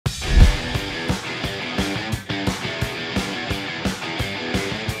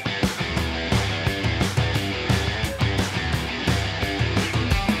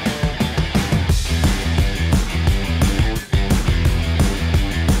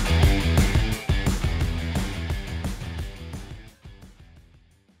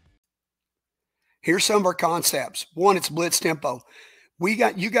Here's some of our concepts. One, it's blitz tempo. You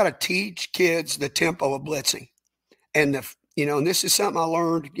got to teach kids the tempo of blitzing. And and this is something I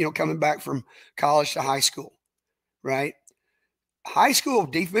learned, coming back from college to high school, right? High school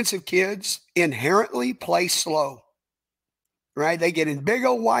defensive kids inherently play slow, right? They get in big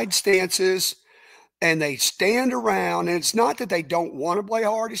old wide stances and they stand around. And it's not that they don't want to play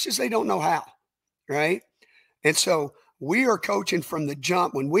hard. It's just they don't know how, right? And so we are coaching from the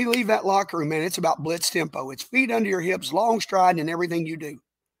jump. When we leave that locker room, man, it's about blitz tempo. It's feet under your hips, long stride in everything you do,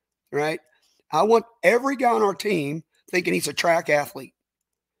 right? I want every guy on our team thinking he's a track athlete,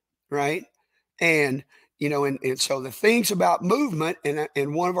 right? And, and so the things about movement,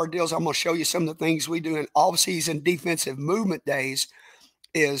 and one of our deals, I'm going to show you some of the things we do in off-season defensive movement days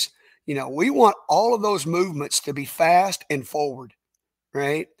is, we want all of those movements to be fast and forward,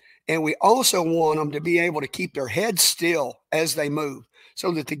 right? And we also want them to be able to keep their head still as they move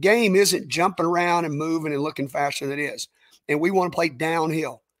so that the game isn't jumping around and moving and looking faster than it is. And we want to play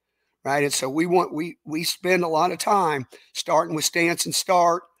downhill, right? And so we spend a lot of time starting with stance and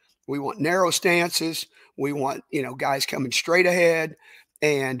start. We want narrow stances. We want, guys coming straight ahead.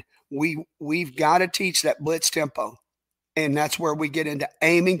 And we've got to teach that blitz tempo. And that's where we get into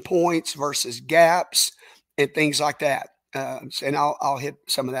aiming points versus gaps and things like that. And I'll hit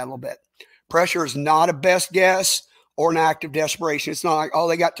some of that a little bit. Pressure is not a best guess or an act of desperation. It's not like, oh,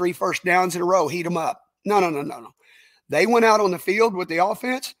 they got 3 first downs in a row, heat them up. No. They went out on the field with the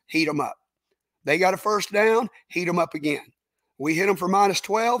offense, heat them up. They got a first down, heat them up again. We hit them for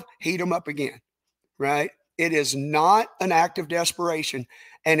 -12, heat them up again, right? It is not an act of desperation.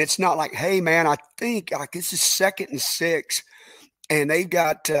 And it's not like, hey, man, I think this is 2nd and 6, and they've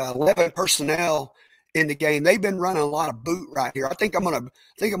got 11 personnel in the game. They've been running a lot of boot right here. I think I'm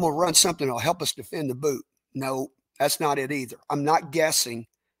gonna run something that'll help us defend the boot. No, that's not it either. I'm not guessing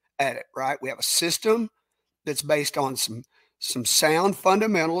at it, right? We have a system that's based on some sound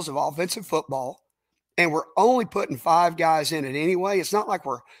fundamentals of offensive football, and we're only putting 5 guys in it anyway. It's not like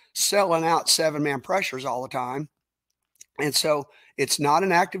we're selling out 7-man pressures all the time. And so it's not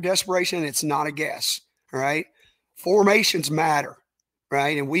an act of desperation, and it's not a guess, right? Formations matter,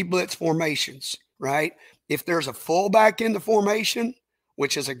 right? And we blitz formations, right? If there's a fullback in the formation,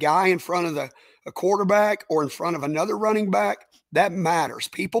 which is a guy in front of a quarterback or in front of another running back, that matters.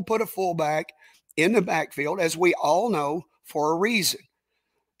 People put a fullback in the backfield, as we all know, for a reason.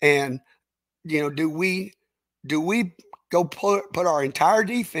 And, do we go put our entire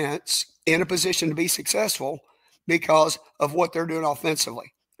defense in a position to be successful because of what they're doing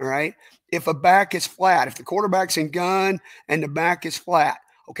offensively, all right? If a back is flat, if the quarterback's in gun and the back is flat,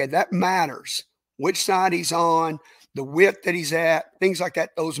 okay, that matters. Which side he's on, the width that he's at, things like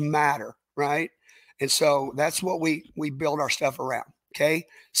that, those matter, right? And so that's what we build our stuff around, okay?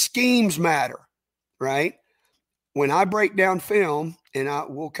 Schemes matter, right? When I break down film, and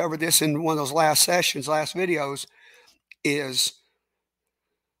we'll cover this in one of those last videos, is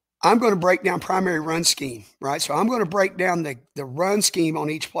I'm going to break down primary run scheme, right? So I'm going to break down the run scheme on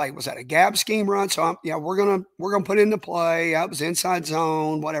each play. Was that a gap scheme run? So we're going to put in the play. It was inside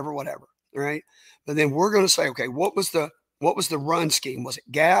zone, whatever, right? But then we're going to say, okay, what was the run scheme? Was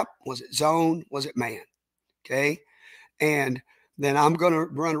it gap? Was it zone? Was it man? Okay. And then I'm going to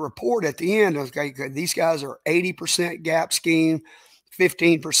run a report at the end. Okay, these guys are 80% gap scheme,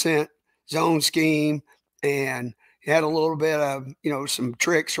 15% zone scheme, and had a little bit of, some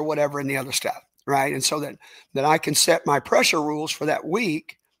tricks or whatever in the other stuff, right? And so that I can set my pressure rules for that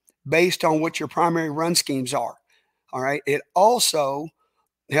week based on what your primary run schemes are, all right? It also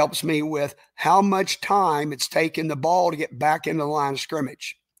helps me with how much time it's taking the ball to get back into the line of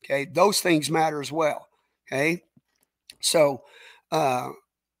scrimmage, okay? Those things matter as well, okay? So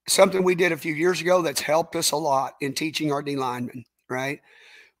something we did a few years ago that's helped us a lot in teaching our D linemen, right?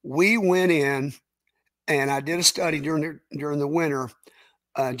 We went in, and I did a study during the winter,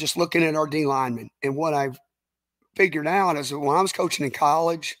 just looking at our D linemen. And what I've figured out is that when I was coaching in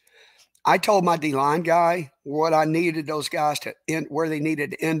college, I told my D line guy what I needed those guys to end, where they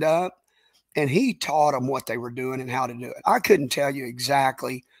needed to end up, and he taught them what they were doing and how to do it. I couldn't tell you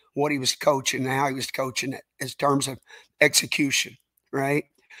exactly what he was coaching and how he was coaching it in terms of execution, right?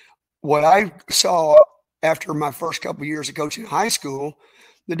 What I saw after my first couple of years of coaching in high school,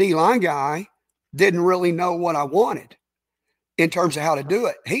 the D line guy didn't really know what I wanted in terms of how to do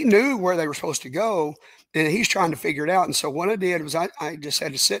it. He knew where they were supposed to go, and he's trying to figure it out. And so what I did was I just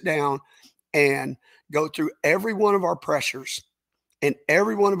had to sit down and go through every one of our pressures and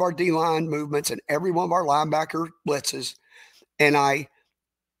every one of our D-line movements and every one of our linebacker blitzes. And I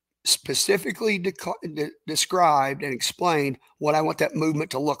specifically described and explained what I want that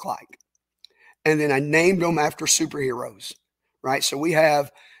movement to look like. And then I named them after superheroes, right? So we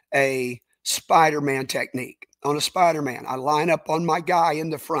have a Spider-Man technique. On a Spider-Man, I line up on my guy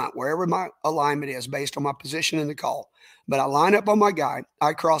in the front, wherever my alignment is based on my position in the call. But I line up on my guy.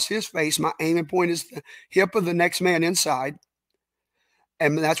 I cross his face. My aiming point is the hip of the next man inside.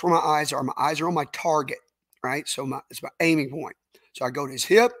 And that's where my eyes are. My eyes are on my target, right? So it's my aiming point. So I go to his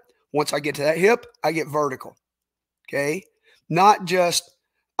hip. Once I get to that hip, I get vertical, okay? Not just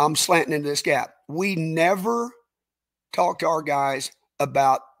I'm slanting into this gap. We never talk to our guys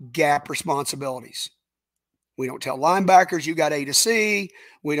about gap responsibilities. We don't tell linebackers you got A to C.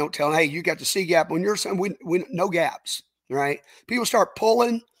 We don't tell them, hey, you got the C gap when you're we no gaps, right? People start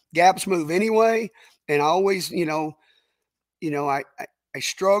pulling, gaps move anyway. And I always, I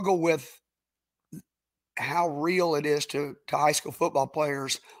struggle with how real it is to high school football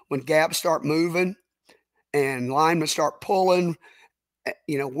players when gaps start moving and linemen start pulling.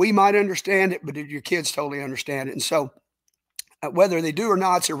 We might understand it, but did your kids totally understand it? And so whether they do or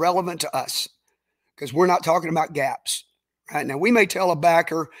not, it's irrelevant to us because we're not talking about gaps. Right now, we may tell a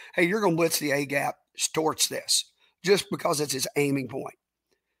backer, hey, you're going to blitz the A gap towards this just because it's his aiming point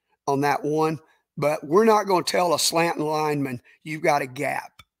on that one. But we're not going to tell a slanting lineman, you've got a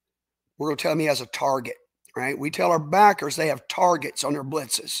gap. We're going to tell him he has a target, right? We tell our backers they have targets on their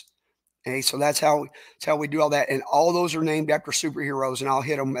blitzes. Okay, so that's how we do all that. And all those are named after superheroes, and I'll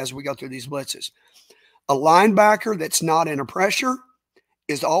hit them as we go through these blitzes. A linebacker that's not in a pressure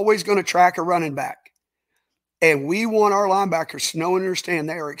is always going to track a running back. And we want our linebackers to know and understand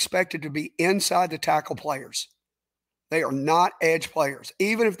they are expected to be inside the tackle players. They are not edge players.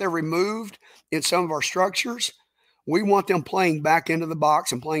 Even if they're removed in some of our structures, we want them playing back into the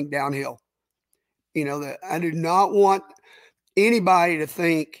box and playing downhill. I do not want anybody to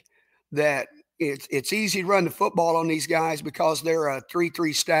think that it's easy to run the football on these guys because they're a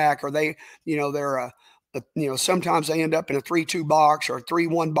 3-3 stack, or they're sometimes they end up in a 3-2 box or a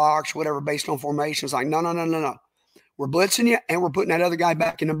 3-1 box, whatever, based on formations. Like, no. We're blitzing you, and we're putting that other guy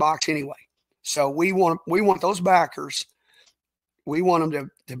back in the box anyway. So we want those backers. We want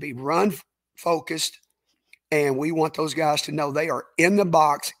them to be run focused, and we want those guys to know they are in the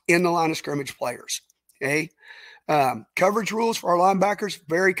box, in the line of scrimmage players. Okay. Coverage rules for our linebackers,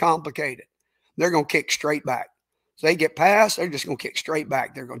 very complicated. They're going to kick straight back. So they get past, they're just going to kick straight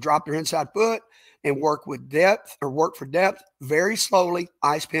back. They're going to drop their inside foot and work for depth very slowly,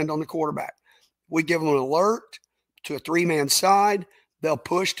 eyes pinned on the quarterback. We give them an alert to a 3-man side. They'll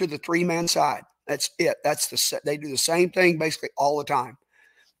push to the 3-man side. That's it. They do the same thing basically all the time.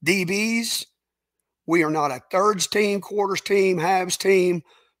 DBs, we are not a thirds team, quarters team, halves team,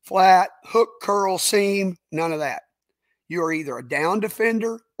 flat, hook, curl, seam, none of that. You are either a down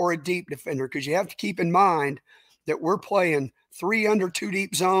defender or a deep defender, because you have to keep in mind that we're playing 3 under 2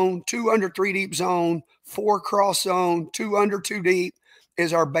 deep zone, 2 under 3 deep zone, 4 cross zone, 2 under 2 deep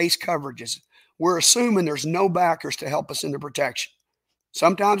is our base coverages. We're assuming there's no backers to help us in the protection.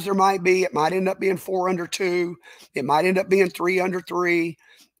 Sometimes there might be. It might end up being 4 under 2. It might end up being 3 under 3.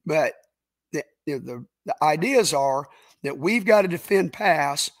 But the ideas are that we've got to defend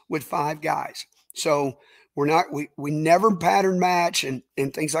pass with 5 guys. So we never pattern match and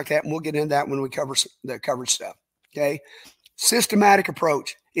things like that. And we'll get into that when we cover the coverage stuff. Okay. Systematic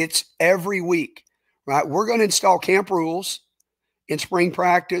approach. It's every week, right? We're going to install camp rules in spring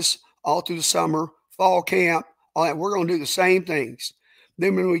practice, all through the summer, fall camp, all that. We're going to do the same things.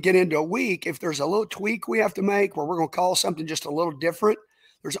 Then when we get into a week, if there's a little tweak we have to make where we're going to call something just a little different,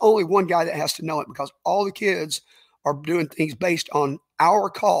 there's only one guy that has to know it, because all the kids are doing things based on our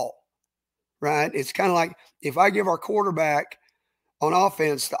call, right? It's kind of like if I give our quarterback on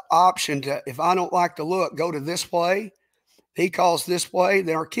offense the option to, if I don't like the look, go to this play, he calls this play,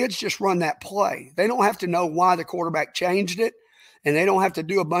 then our kids just run that play. They don't have to know why the quarterback changed it, and they don't have to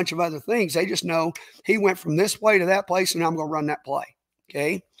do a bunch of other things. They just know he went from this play to that place, and I'm going to run that play.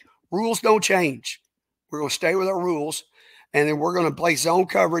 Okay. Rules don't change. We're going to stay with our rules. And then we're going to play zone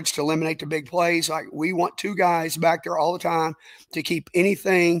coverage to eliminate the big plays. Like, we want 2 guys back there all the time to keep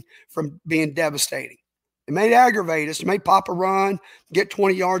anything from being devastating. It may aggravate us. It may pop a run, get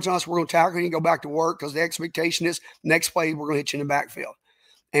 20 yards on us. We're going to tackle and go back to work, because the expectation is next play we're going to hit you in the backfield.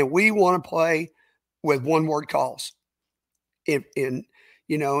 And we want to play with one-word calls. And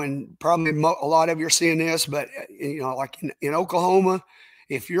probably a lot of you are seeing this, but, like in Oklahoma,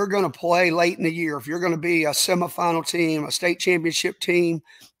 if you're going to play late in the year, if you're going to be a semifinal team, a state championship team,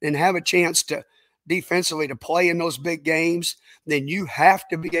 and have a chance to defensively to play in those big games, then you have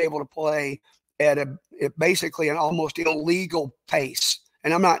to be able to play at basically an almost illegal pace.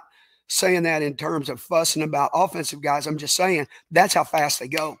 And I'm not saying that in terms of fussing about offensive guys. I'm just saying that's how fast they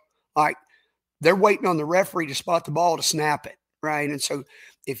go. Like, they're waiting on the referee to spot the ball to snap it, right? And so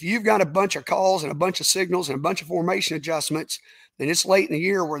if you've got a bunch of calls and a bunch of signals and a bunch of formation adjustments, then it's late in the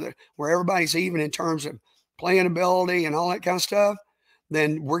year where everybody's even in terms of playing ability and all that kind of stuff.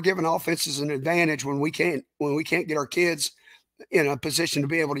 Then we're giving offenses an advantage when we can't get our kids in a position to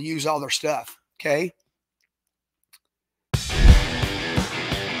be able to use all their stuff. Okay.